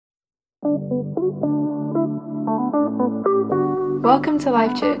Welcome to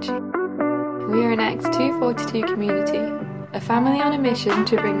Life Church. We are an Acts 242 community, a family on a mission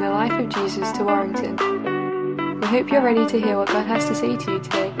to bring the life of Jesus to Warrington. We hope you're ready to hear what God has to say to you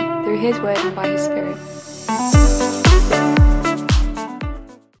today through His Word and by His Spirit.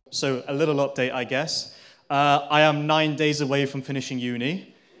 So a little update, I guess. I am 9 days away from finishing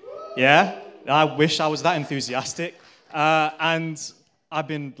uni. Yeah, I wish I was that enthusiastic. And I've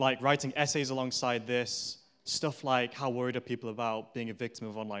been writing essays alongside this. Stuff like how worried are people about being a victim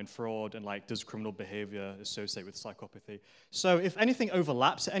of online fraud and does criminal behavior associate with psychopathy? So if anything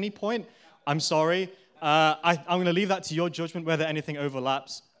overlaps at any point, I'm sorry. I'm going to leave that to your judgment whether anything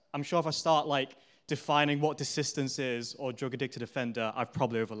overlaps. I'm sure if I start defining what desistance is or drug-addicted offender, I've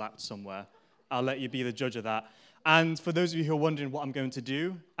probably overlapped somewhere. I'll let you be the judge of that. And for those of you who are wondering what I'm going to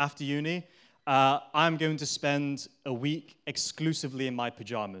do after uni, I'm going to spend a week exclusively in my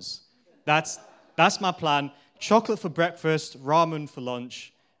pajamas. That's my plan. Chocolate for breakfast, ramen for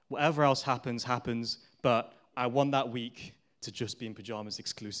lunch, whatever else happens, but I want that week to just be in pajamas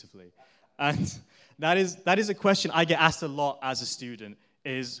exclusively. And that is a question I get asked a lot as a student,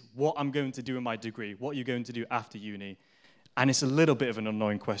 is what I'm going to do in my degree, what you're going to do after uni. And it's a little bit of an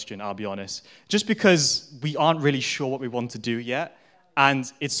annoying question, I'll be honest, just because we aren't really sure what we want to do yet.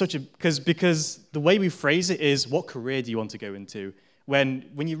 And it's because the way we phrase it is, what career do you want to go into? When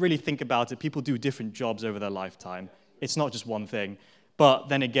you really think about it, people do different jobs over their lifetime. It's not just one thing. But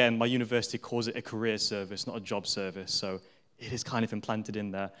then again, my university calls it a career service, not a job service. So it is kind of implanted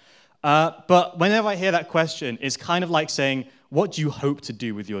in there. But whenever I hear that question, it's kind of like saying, what do you hope to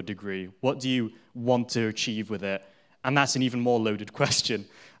do with your degree? What do you want to achieve with it? And that's an even more loaded question,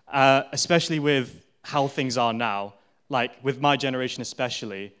 especially with how things are now, with my generation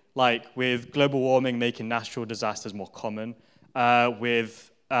especially, with global warming making natural disasters more common, with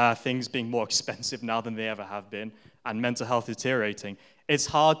things being more expensive now than they ever have been, and mental health deteriorating, it's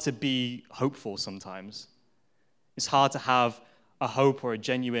hard to be hopeful sometimes. It's hard to have a hope or a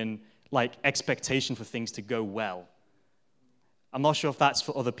genuine expectation for things to go well. I'm not sure if that's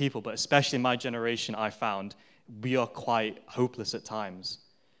for other people, but especially in my generation, I found we are quite hopeless at times.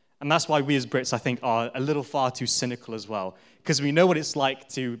 And that's why we as Brits, I think, are a little far too cynical as well, because we know what it's like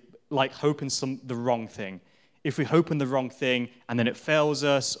to hope in the wrong thing. If we hope in the wrong thing and then it fails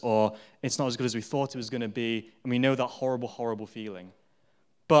us, or it's not as good as we thought it was going to be, and we know that horrible, horrible feeling.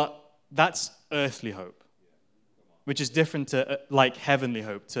 But that's earthly hope, which is different to heavenly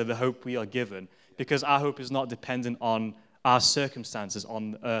hope, to the hope we are given, because our hope is not dependent on our circumstances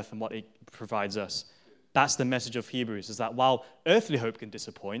on earth and what it provides us. That's the message of Hebrews, is that while earthly hope can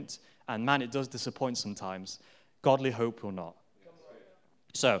disappoint, and man, it does disappoint sometimes, godly hope will not.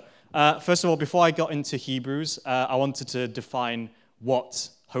 So, first of all, before I got into Hebrews, I wanted to define what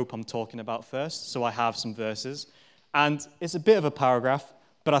hope I'm talking about first. So I have some verses. And it's a bit of a paragraph,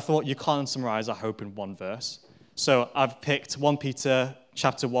 but I thought you can't summarize our hope in one verse. So I've picked 1 Peter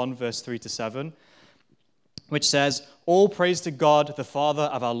chapter 1, verse 3-7, which says, "All praise to God, the Father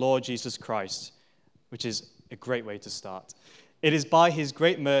of our Lord Jesus Christ," which is a great way to start. "It is by His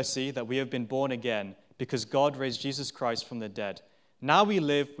great mercy that we have been born again, because God raised Jesus Christ from the dead. Now we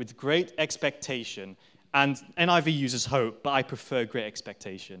live with great expectation," and NIV uses hope, but I prefer great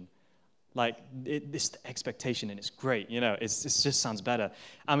expectation. This expectation, and it's great, it just sounds better.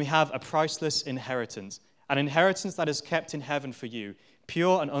 "And we have a priceless inheritance, an inheritance that is kept in heaven for you,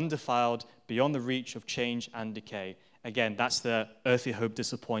 pure and undefiled, beyond the reach of change and decay." Again, that's the earthly hope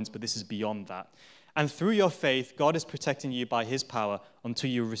disappoints, but this is beyond that. "And through your faith, God is protecting you by His power until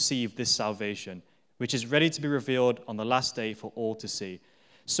you receive this salvation, which is ready to be revealed on the last day for all to see.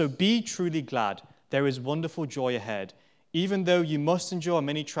 So be truly glad. There is wonderful joy ahead. Even though you must endure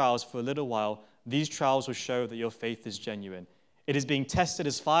many trials for a little while, these trials will show that your faith is genuine. It is being tested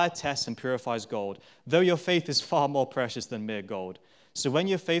as fire tests and purifies gold, though your faith is far more precious than mere gold. So when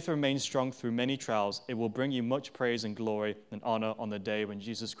your faith remains strong through many trials, it will bring you much praise and glory and honor on the day when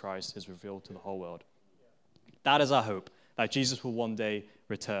Jesus Christ is revealed to the whole world." That is our hope, that Jesus will one day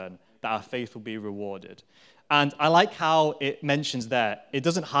return, that our faith will be rewarded. And I like how it mentions there, it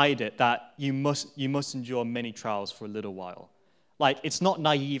doesn't hide it, that you must endure many trials for a little while. It's not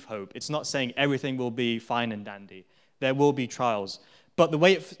naive hope. It's not saying everything will be fine and dandy. There will be trials. But the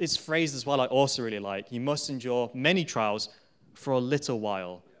way it's phrased as well, I also really like. You must endure many trials for a little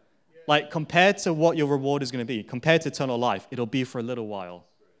while. Compared to what your reward is going to be, compared to eternal life, it'll be for a little while.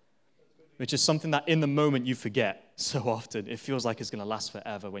 Which is something that in the moment you forget so often. It feels like it's going to last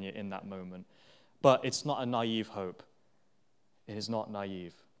forever when you're in that moment. But it's not a naive hope. It is not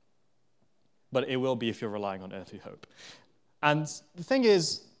naive. But it will be if you're relying on earthly hope. And the thing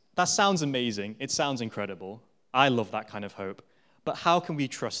is, That sounds amazing. It sounds incredible. I love that kind of hope. But how can we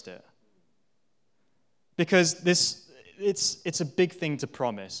trust it? Because it's a big thing to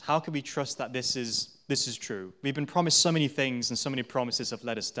promise. How can we trust that this is true? We've been promised so many things, and so many promises have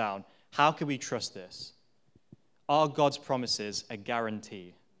let us down. How can we trust this? Are God's promises a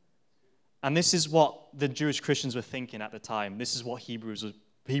guarantee? And this is what the Jewish Christians were thinking at the time. This is what Hebrews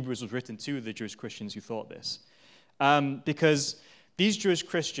was written to the Jewish Christians who thought this. Because these Jewish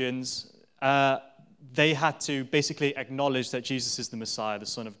Christians, they had to basically acknowledge that Jesus is the Messiah, the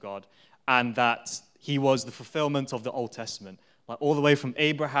Son of God, and that he was the fulfillment of the Old Testament, like all the way from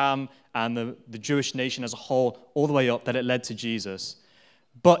Abraham and the Jewish nation as a whole, all the way up, that it led to Jesus.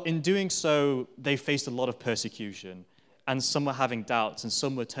 But in doing so, they faced a lot of persecution, and some were having doubts, and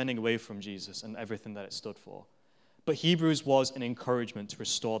some were turning away from Jesus and everything that it stood for. But Hebrews was an encouragement to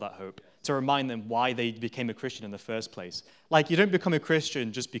restore that hope, to remind them why they became a Christian in the first place. Like, you don't become a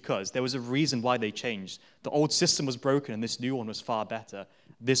Christian just because. There was a reason why they changed. The old system was broken, and this new one was far better.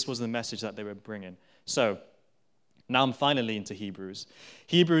 This was the message that they were bringing. So, now I'm finally into Hebrews.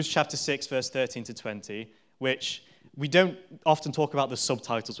 Hebrews chapter 6, verse 13 to 20, which we don't often talk about the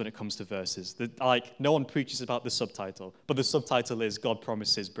subtitles when it comes to verses. No one preaches about the subtitle, but the subtitle is God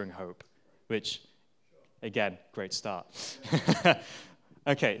promises bring hope, which, again, great start.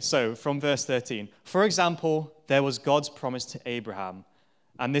 Okay, so from verse 13. For example, there was God's promise to Abraham.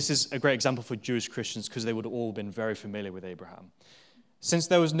 And this is a great example for Jewish Christians because they would have all been very familiar with Abraham. Since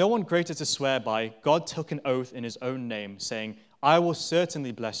there was no one greater to swear by, God took an oath in his own name, saying, I will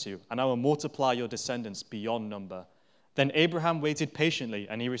certainly bless you, and I will multiply your descendants beyond number. Then Abraham waited patiently,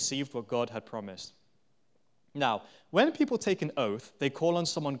 and he received what God had promised. Now, when people take an oath, they call on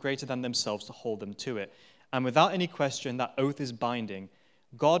someone greater than themselves to hold them to it. And without any question, that oath is binding.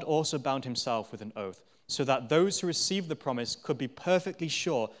 God also bound himself with an oath, so that those who received the promise could be perfectly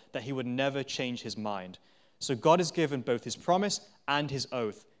sure that he would never change his mind. So God has given both his promise and his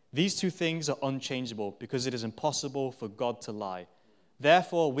oath. These two things are unchangeable because it is impossible for God to lie.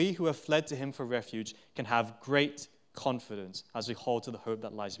 Therefore, we who have fled to him for refuge can have great confidence as we hold to the hope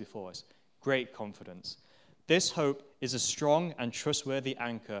that lies before us. Great confidence. This hope is a strong and trustworthy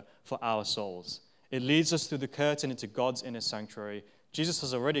anchor for our souls. It leads us through the curtain into God's inner sanctuary. Jesus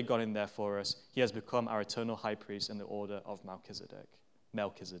has already gone in there for us. He has become our eternal high priest in the order of Melchizedek.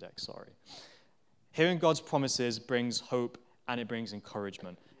 Hearing God's promises brings hope and it brings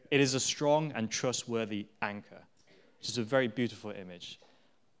encouragement. It is a strong and trustworthy anchor, which is a very beautiful image.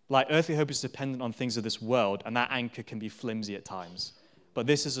 Like, earthly hope is dependent on things of this world, and that anchor can be flimsy at times. But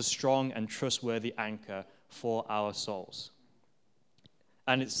this is a strong and trustworthy anchor for our souls.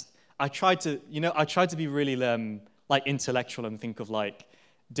 And I tried to be really intellectual and think of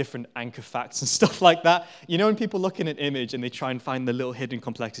different anchor facts and stuff like that. You know, when people look in an image and they try and find the little hidden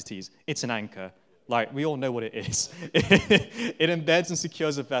complexities, it's an anchor. We all know what it is. It embeds and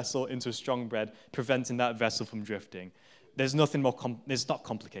secures a vessel into a strong bed, preventing that vessel from drifting. There's nothing more, it's not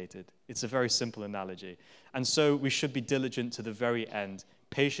complicated. It's a very simple analogy. And so we should be diligent to the very end,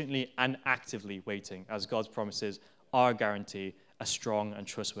 patiently and actively waiting, as God's promises are a guarantee, a strong and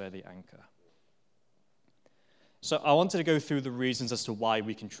trustworthy anchor. So I wanted to go through the reasons as to why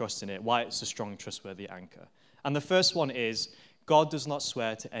we can trust in it, why it's a strong and trustworthy anchor. And the first one is, God does not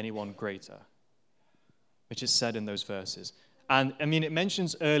swear to anyone greater, which is said in those verses. And it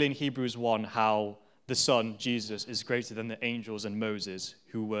mentions early in Hebrews 1 how the Son, Jesus, is greater than the angels and Moses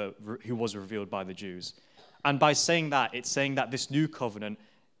who was revealed by the Jews. And by saying that, it's saying that this new covenant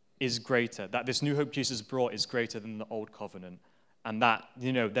is greater, that this new hope Jesus brought is greater than the old covenant. And that,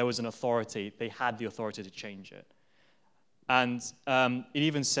 there was an authority, they had the authority to change it. And it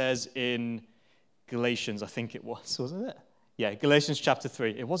even says in Galatians, I think it was, wasn't it? Yeah, Galatians chapter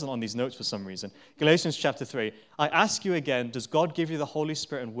 3. It wasn't on these notes for some reason. Galatians chapter 3. I ask you again, does God give you the Holy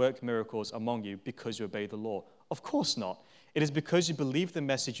Spirit and work miracles among you because you obey the law? Of course not. It is because you believe the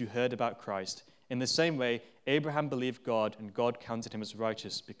message you heard about Christ. In the same way, Abraham believed God, and God counted him as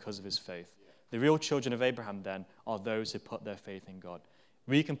righteous because of his faith. The real children of Abraham, then, are those who put their faith in God.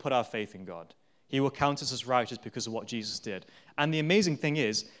 We can put our faith in God. He will count us as righteous because of what Jesus did. And the amazing thing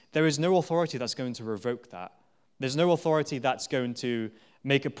is, there is no authority that's going to revoke that. There's no authority that's going to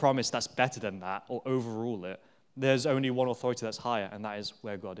make a promise that's better than that or overrule it. There's only one authority that's higher, and that is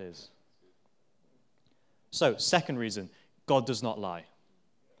where God is. So, second reason, God does not lie.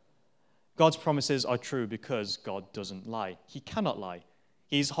 God's promises are true because God doesn't lie. He cannot lie.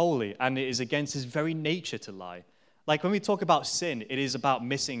 He's holy, and it is against his very nature to lie. Like when we talk about sin, it is about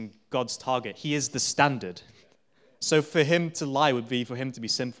missing God's target. He is the standard. So for him to lie would be for him to be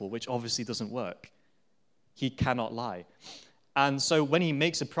sinful, which obviously doesn't work. He cannot lie. And so when he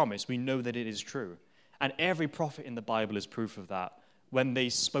makes a promise, we know that it is true. And every prophet in the Bible is proof of that. When they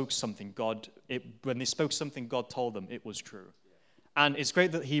spoke something, God told them it was true. And it's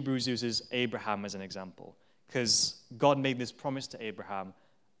great that Hebrews uses Abraham as an example, because God made this promise to Abraham,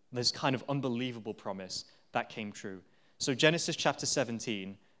 this kind of unbelievable promise that came true. So Genesis chapter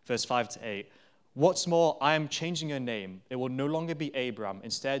 17, verse 5 to 8, "What's more, I am changing your name. It will no longer be Abram.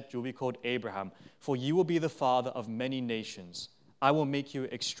 Instead, you'll be called Abraham, for you will be the father of many nations. I will make you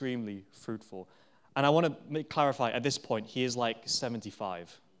extremely fruitful." And I want to clarify, at this point, he is like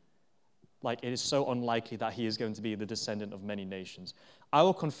 75. Like, it is so unlikely that he is going to be the descendant of many nations. "I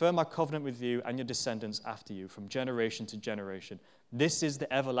will confirm my covenant with you and your descendants after you, from generation to generation. This is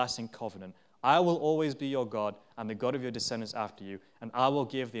the everlasting covenant. I will always be your God and the God of your descendants after you, and I will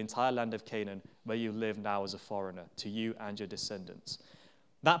give the entire land of Canaan, where you live now as a foreigner, to you and your descendants."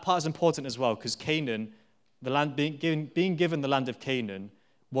 That part is important as well, because Canaan, the land being given the land of Canaan,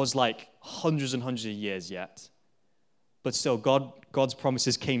 was like hundreds and hundreds of years yet. But still, God's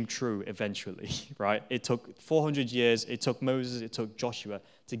promises came true eventually, right? It took 400 years, it took Moses, it took Joshua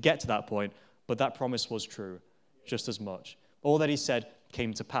to get to that point, but that promise was true just as much. All that he said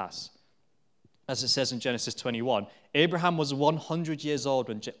came to pass. As it says in Genesis 21, Abraham was 100 years old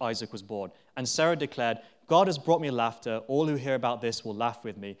when Isaac was born, and Sarah declared, "God has brought me laughter. All who hear about this will laugh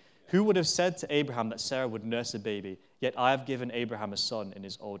with me. Who would have said to Abraham that Sarah would nurse a baby? Yet I have given Abraham a son in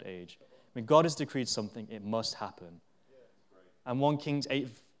his old age." When God has decreed something, it must happen. And 1 Kings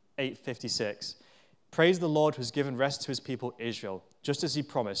 8:56, "Praise the Lord who has given rest to his people Israel, just as he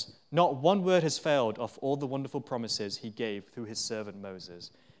promised. Not one word has failed of all the wonderful promises he gave through his servant Moses.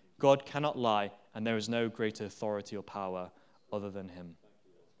 God cannot lie, and there is no greater authority or power other than him."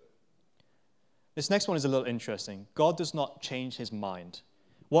 This next one is a little interesting. God does not change his mind.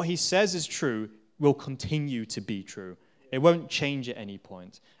 What he says is true will continue to be true. It won't change at any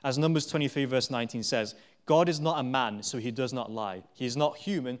point. As Numbers 23 verse 19 says, "God is not a man, so he does not lie. He is not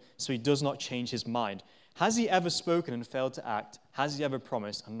human, so he does not change his mind. Has he ever spoken and failed to act? Has he ever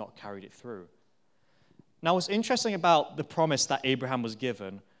promised and not carried it through?" Now, what's interesting about the promise that Abraham was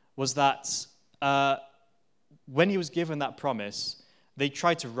given was that when he was given that promise, they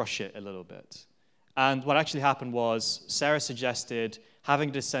tried to rush it a little bit. And what actually happened was Sarah suggested having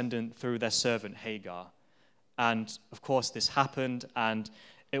a descendant through their servant Hagar. And of course, this happened, and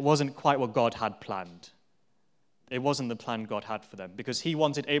it wasn't quite what God had planned. It wasn't the plan God had for them, because he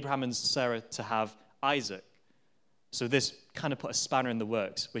wanted Abraham and Sarah to have Isaac. So this kind of put a spanner in the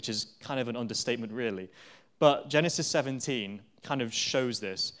works, which is kind of an understatement, really. But Genesis 17 kind of shows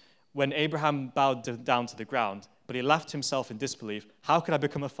this. When Abraham bowed down to the ground, but he laughed to himself in disbelief, "How could I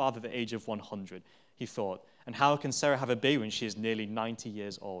become a father at the age of 100? He thought. "And how can Sarah have a baby when she is nearly 90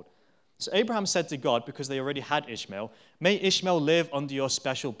 years old?" So Abraham said to God, because they already had Ishmael, "May Ishmael live under your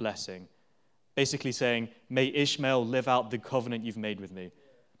special blessing." Basically saying, "May Ishmael live out the covenant you've made with me."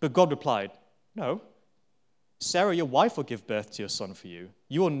 But God replied, "No. Sarah, your wife, will give birth to your son for you.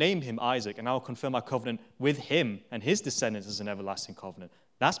 You will name him Isaac, and I will confirm my covenant with him and his descendants as an everlasting covenant.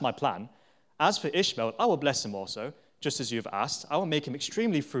 That's my plan. As for Ishmael, I will bless him also, just as you have asked. I will make him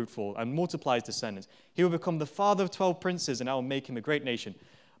extremely fruitful and multiply his descendants. He will become the father of 12 princes, and I will make him a great nation.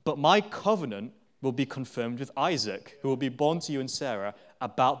 But my covenant will be confirmed with Isaac, who will be born to you and Sarah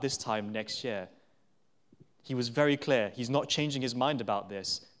about this time next year." He was very clear. He's not changing his mind about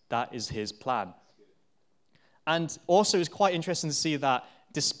this. That is his plan. And also, it's quite interesting to see that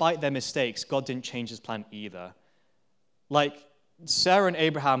despite their mistakes, God didn't change his plan either. Like, Sarah and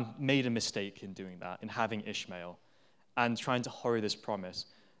Abraham made a mistake in doing that, in having Ishmael and trying to hurry this promise.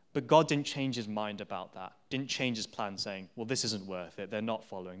 But God didn't change his mind about that, didn't change his plan, saying, "Well, this isn't worth it. They're not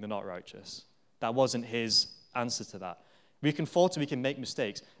following. They're not righteous." That wasn't his answer to that. We can falter, we can make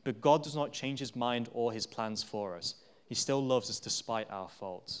mistakes, but God does not change his mind or his plans for us. He still loves us despite our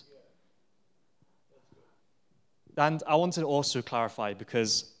faults. And I wanted to also clarify,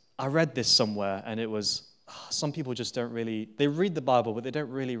 because I read this somewhere, and it was, some people just don't really, they read the Bible, but they don't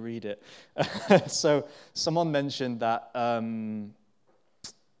really read it. So someone mentioned that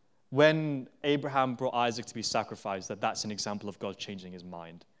when Abraham brought Isaac to be sacrificed, that's an example of God changing his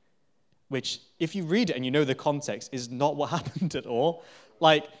mind. Which, if you read it and you know the context, is not what happened at all.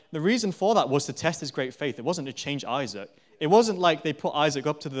 Like, the reason for that was to test his great faith. It wasn't to change Isaac. It wasn't like they put Isaac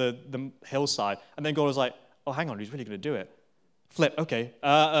up to the hillside, and then God was like, "Oh, hang on, he's really going to do it." Flip, okay,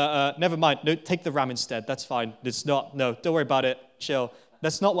 never mind. No, take the ram instead. That's fine. It's not, no, don't worry about it. Chill.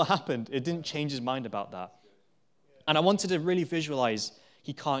 That's not what happened. It didn't change his mind about that. And I wanted to really visualize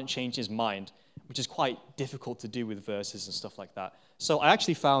he can't change his mind, which is quite difficult to do with verses and stuff like that. So I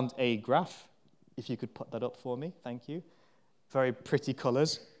actually found a graph, if you could put that up for me. Thank you. very pretty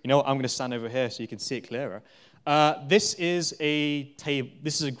colors. You know what? I'm going to stand over here so you can see it clearer. This is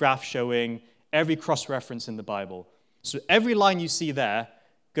a graph showing every cross-reference in the Bible. So every line you see there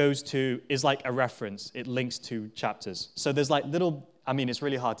is like a reference. It links to chapters. So there's like it's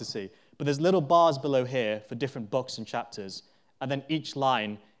really hard to see, but there's little bars below here for different books and chapters. And then each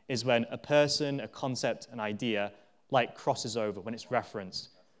line is when a person, a concept, an idea, like crosses over, when it's referenced.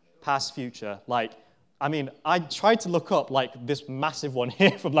 Past, future, I tried to look up like this massive one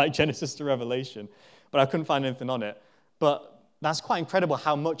here from like Genesis to Revelation, but I couldn't find anything on it. But that's quite incredible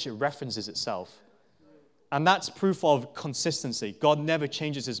how much it references itself. And that's proof of consistency. God never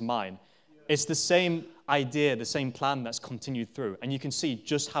changes his mind. It's the same idea, the same plan that's continued through. And you can see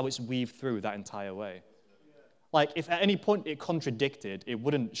just how it's weaved through that entire way. Like, if at any point it contradicted, it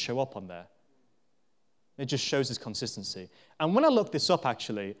wouldn't show up on there. It just shows its consistency. And when I looked this up,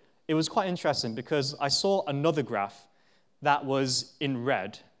 actually, it was quite interesting because I saw another graph that was in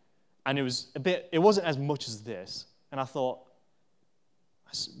red, and it wasn't as much as this. And I thought,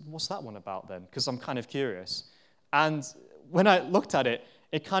 what's that one about then? Because I'm kind of curious. And when I looked at it,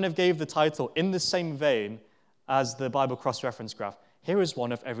 it kind of gave the title in the same vein as the Bible cross-reference graph. Here is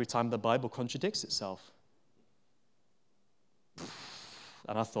one of every time the Bible contradicts itself.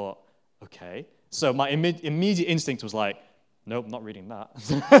 And I thought, okay. So my immediate instinct was like, nope, not reading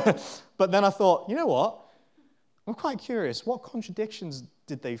that. But then I thought, you know what? I'm quite curious. What contradictions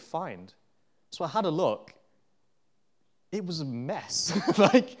did they find? So I had a look. It was a mess.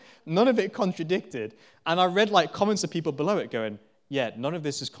 Like, none of it contradicted. And I read, like, comments of people below it going, yeah, none of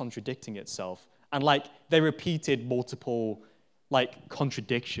this is contradicting itself. And, like, they repeated multiple, like,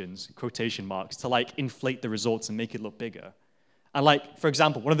 contradictions, quotation marks, to, like, inflate the results and make it look bigger. And, like, for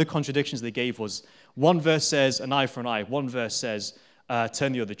example, one of the contradictions they gave was, one verse says, an eye for an eye. One verse says,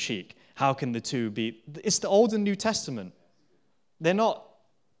 turn the other cheek. How can the two be? It's the Old and New Testament.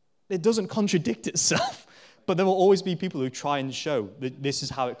 It doesn't contradict itself. But there will always be people who try and show that this is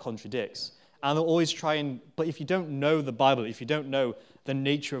how it contradicts. And they'll always but if you don't know the Bible, if you don't know the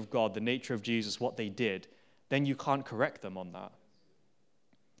nature of God, the nature of Jesus, what they did, then you can't correct them on that.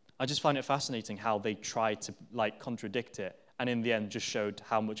 I just find it fascinating how they tried to, like, contradict it, and in the end just showed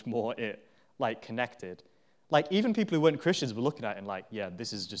how much more it, like, connected. Like, even people who weren't Christians were looking at it and like, yeah,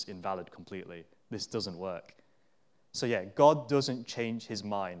 this is just invalid completely. This doesn't work. So yeah, God doesn't change his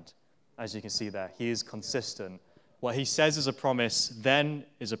mind. As you can see there, he is consistent. What he says is a promise then,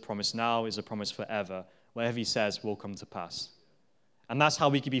 is a promise now, is a promise forever. Whatever he says will come to pass. And that's how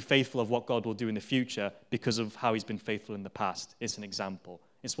we can be faithful of what God will do in the future because of how he's been faithful in the past. It's an example.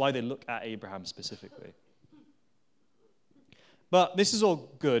 It's why they look at Abraham specifically. But this is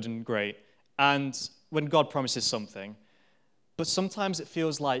all good and great. And when God promises something, but sometimes it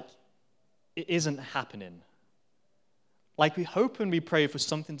feels like it isn't happening. Like, we hope and we pray for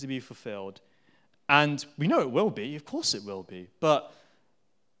something to be fulfilled, and we know it will be. Of course it will be. But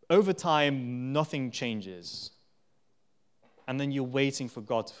over time, nothing changes. And then you're waiting for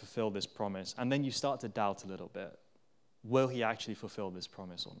God to fulfill this promise, and then you start to doubt a little bit. Will he actually fulfill this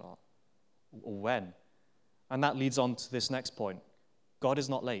promise or not? Or when? And that leads on to this next point. God is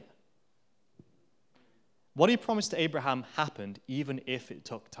not late. What he promised to Abraham happened even if it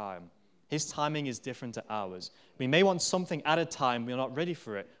took time. His timing is different to ours. We may want something at a time we're not ready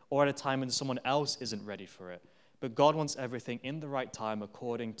for it, or at a time when someone else isn't ready for it. But God wants everything in the right time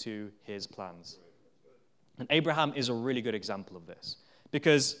according to his plans. And Abraham is a really good example of this.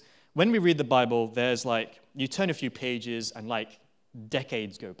 Because when we read the Bible, there's like, you turn a few pages and like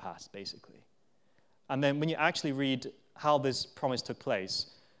decades go past, basically. And then when you actually read how this promise took place,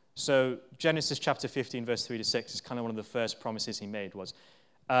 so Genesis chapter 15, verse 3 to 6 is kind of one of the first promises he made was,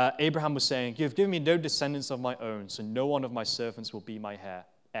 Abraham was saying, "You have given me no descendants of my own, so no one of my servants will be my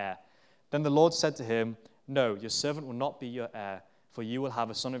heir." Then the Lord said to him, "No, your servant will not be your heir, for you will have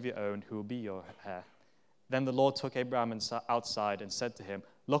a son of your own who will be your heir." Then the Lord took Abraham outside and said to him,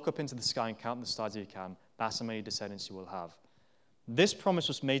 "Look up into the sky and count the stars if you can. That's how many descendants you will have." This promise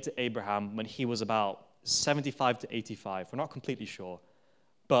was made to Abraham when he was about 75 to 85. We're not completely sure,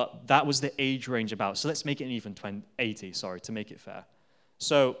 but that was the age range about. So let's make it even 80, to make it fair.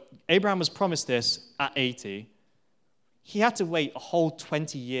 So Abraham was promised this at 80. He had to wait a whole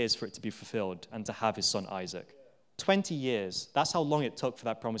 20 years for it to be fulfilled and to have his son Isaac. 20 years. That's how long it took for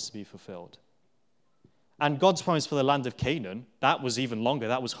that promise to be fulfilled. And God's promise for the land of Canaan, that was even longer.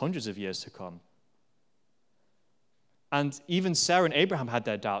 That was hundreds of years to come. And even Sarah and Abraham had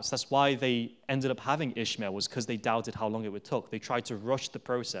their doubts. That's why they ended up having Ishmael, was because they doubted how long it would take. They tried to rush the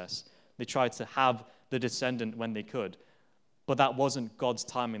process. They tried to have the descendant when they could. But that wasn't God's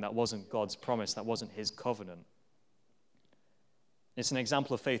timing. That wasn't God's promise. That wasn't his covenant. It's an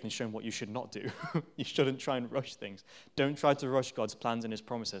example of faith in showing what you should not do. You shouldn't try and rush things. Don't try to rush God's plans and his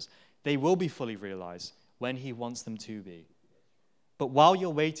promises. They will be fully realized when he wants them to be. But while you're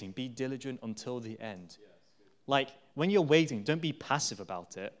waiting, be diligent until the end. Like, when you're waiting, don't be passive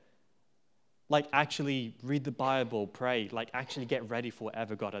about it. Like, actually read the Bible, pray, like, actually get ready for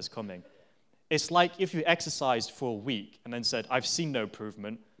whatever God has coming. It's like if you exercised for a week and then said, I've seen no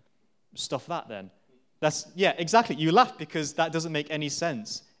improvement, stuff that then. Yeah, exactly. You laugh because that doesn't make any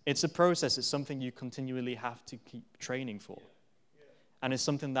sense. It's a process. It's something you continually have to keep training for. And it's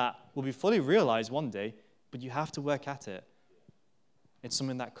something that will be fully realized one day, but you have to work at it. It's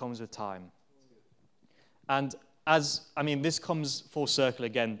something that comes with time. And this comes full circle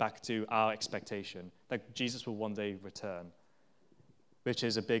again back to our expectation that Jesus will one day return, which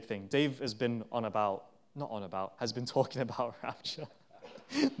is a big thing. Dave has been has been talking about rapture.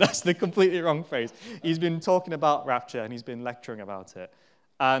 That's the completely wrong phrase. He's been talking about rapture and he's been lecturing about it.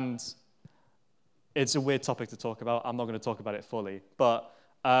 And it's a weird topic to talk about. I'm not going to talk about it fully. But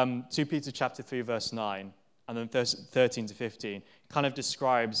 2 Peter chapter 3, verse 9, and then 13 to 15 kind of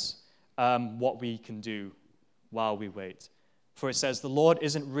describes what we can do while we wait. For it says, the Lord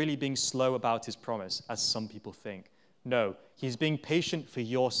isn't really being slow about his promise, as some people think. No, he's being patient for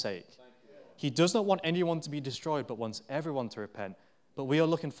your sake. He does not want anyone to be destroyed, but wants everyone to repent. But we are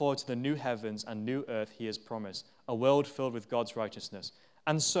looking forward to the new heavens and new earth he has promised, a world filled with God's righteousness.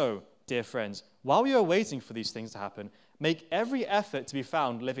 And so, dear friends, while we are waiting for these things to happen, make every effort to be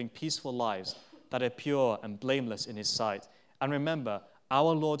found living peaceful lives that are pure and blameless in his sight. And remember,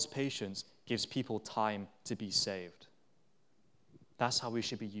 our Lord's patience gives people time to be saved. That's how we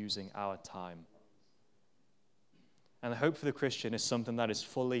should be using our time. And the hope for the Christian is something that is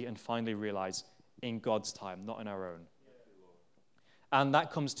fully and finally realized in God's time, not in our own. And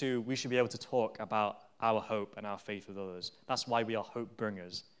that comes to, we should be able to talk about our hope and our faith with others. That's why we are hope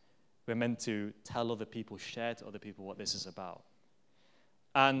bringers. We're meant to tell other people, share to other people what this is about.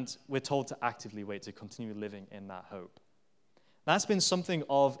 And we're told to actively wait, to continue living in that hope. That's been something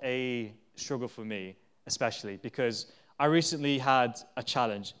of a struggle for me, especially because I recently had a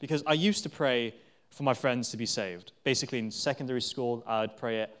challenge. Because I used to pray for my friends to be saved. Basically, in secondary school, I'd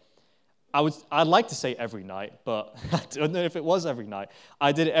pray it. I'd like to say every night, but I don't know if it was every night.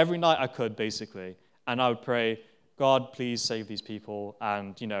 I did it every night I could, basically. And I would pray, God, please save these people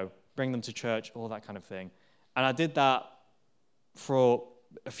and, bring them to church, all that kind of thing. And I did that for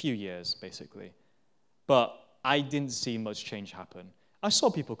a few years, basically. But I didn't see much change happen. I saw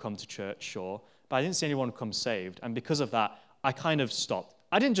people come to church, sure, but I didn't see anyone come saved. And because of that, I kind of stopped.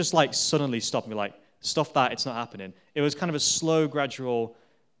 I didn't just suddenly stop and be like, stuff that, it's not happening. It was kind of a slow, gradual,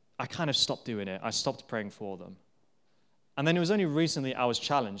 I kind of stopped doing it. I stopped praying for them. And then it was only recently I was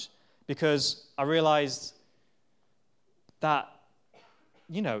challenged because I realized that,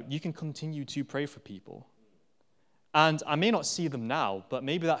 you can continue to pray for people. And I may not see them now, but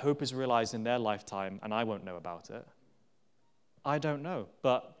maybe that hope is realized in their lifetime and I won't know about it. I don't know.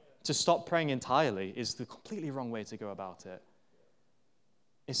 But to stop praying entirely is the completely wrong way to go about it.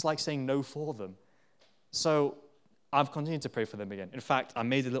 It's like saying no for them. So I've continued to pray for them again. In fact, I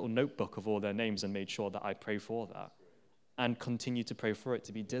made a little notebook of all their names and made sure that I pray for that and continue to pray for it,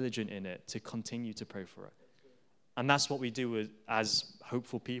 to be diligent in it, to continue to pray for it. And that's what we do as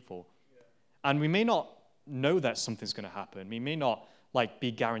hopeful people. And we may not know that something's going to happen. We may not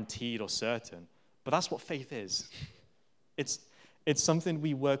be guaranteed or certain, but that's what faith is. It's something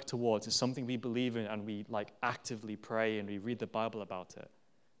we work towards. It's something we believe in and we actively pray and we read the Bible about it.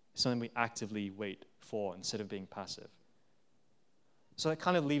 It's something we actively wait for instead of being passive. So it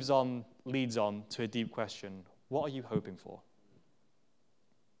kind of leads on to a deep question. What are you hoping for?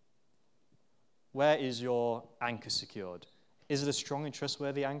 Where is your anchor secured? Is it a strong and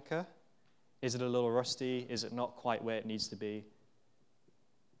trustworthy anchor? Is it a little rusty? Is it not quite where it needs to be?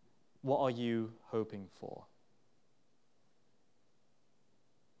 What are you hoping for?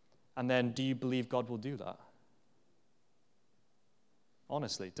 And then, do you believe God will do that?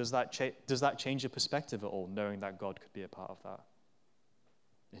 Honestly, does that change your perspective at all, knowing that God could be a part of that?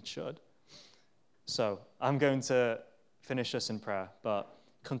 It should. So, I'm going to finish us in prayer, but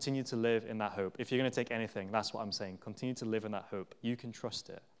continue to live in that hope. If you're going to take anything, that's what I'm saying. Continue to live in that hope. You can trust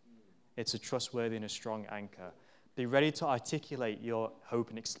it. It's a trustworthy and a strong anchor. Be ready to articulate your hope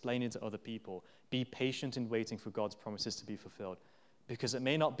and explain it to other people. Be patient in waiting for God's promises to be fulfilled. Because it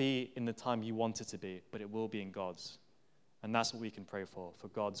may not be in the time you want it to be, but it will be in God's. And that's what we can pray for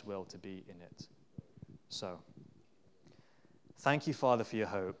God's will to be in it. So, thank you, Father, for your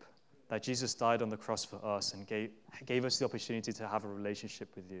hope, that Jesus died on the cross for us and gave us the opportunity to have a relationship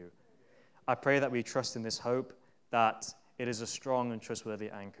with you. I pray that we trust in this hope, that It is a strong and trustworthy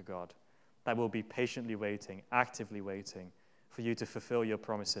anchor, God, that will be patiently waiting, actively waiting for you to fulfill your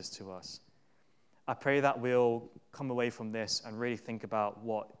promises to us. I pray that we'll come away from this and really think about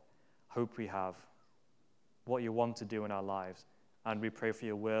what hope we have, what you want to do in our lives, and we pray for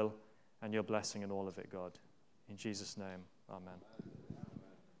your will and your blessing in all of it, God. In Jesus' name, amen.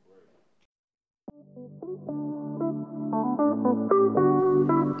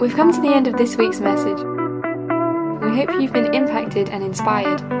 We've come to the end of this week's message. We hope you've been impacted and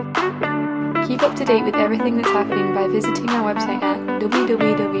inspired. Keep up to date with everything that's happening by visiting our website at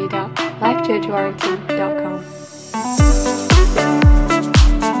www.lifechurchwarrington.com.